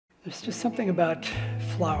There's just something about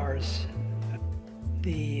flowers.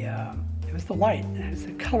 It was the light, it was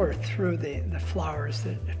the color through the flowers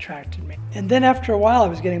that attracted me. And then after a while, I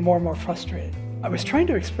was getting more and more frustrated. I was trying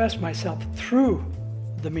to express myself through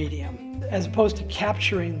the medium, as opposed to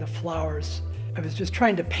capturing the flowers. I was just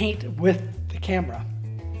trying to paint with the camera,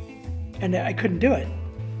 and I couldn't do it.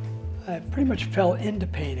 I pretty much fell into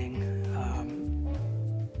painting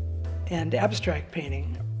and abstract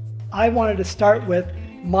painting. I wanted to start with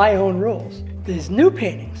my own rules. These new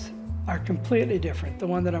paintings are completely different, the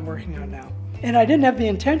one that I'm working on now. And I didn't have the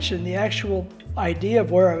intention, the actual idea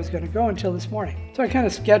of where I was going to go until this morning. So I kind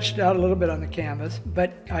of sketched out a little bit on the canvas,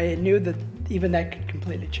 but I knew that even that could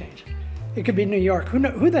completely change. It could be New York.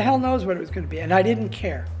 Who the hell knows what it was going to be? And I didn't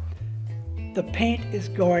care. The paint is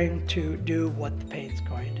going to do what the paint's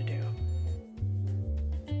going to do.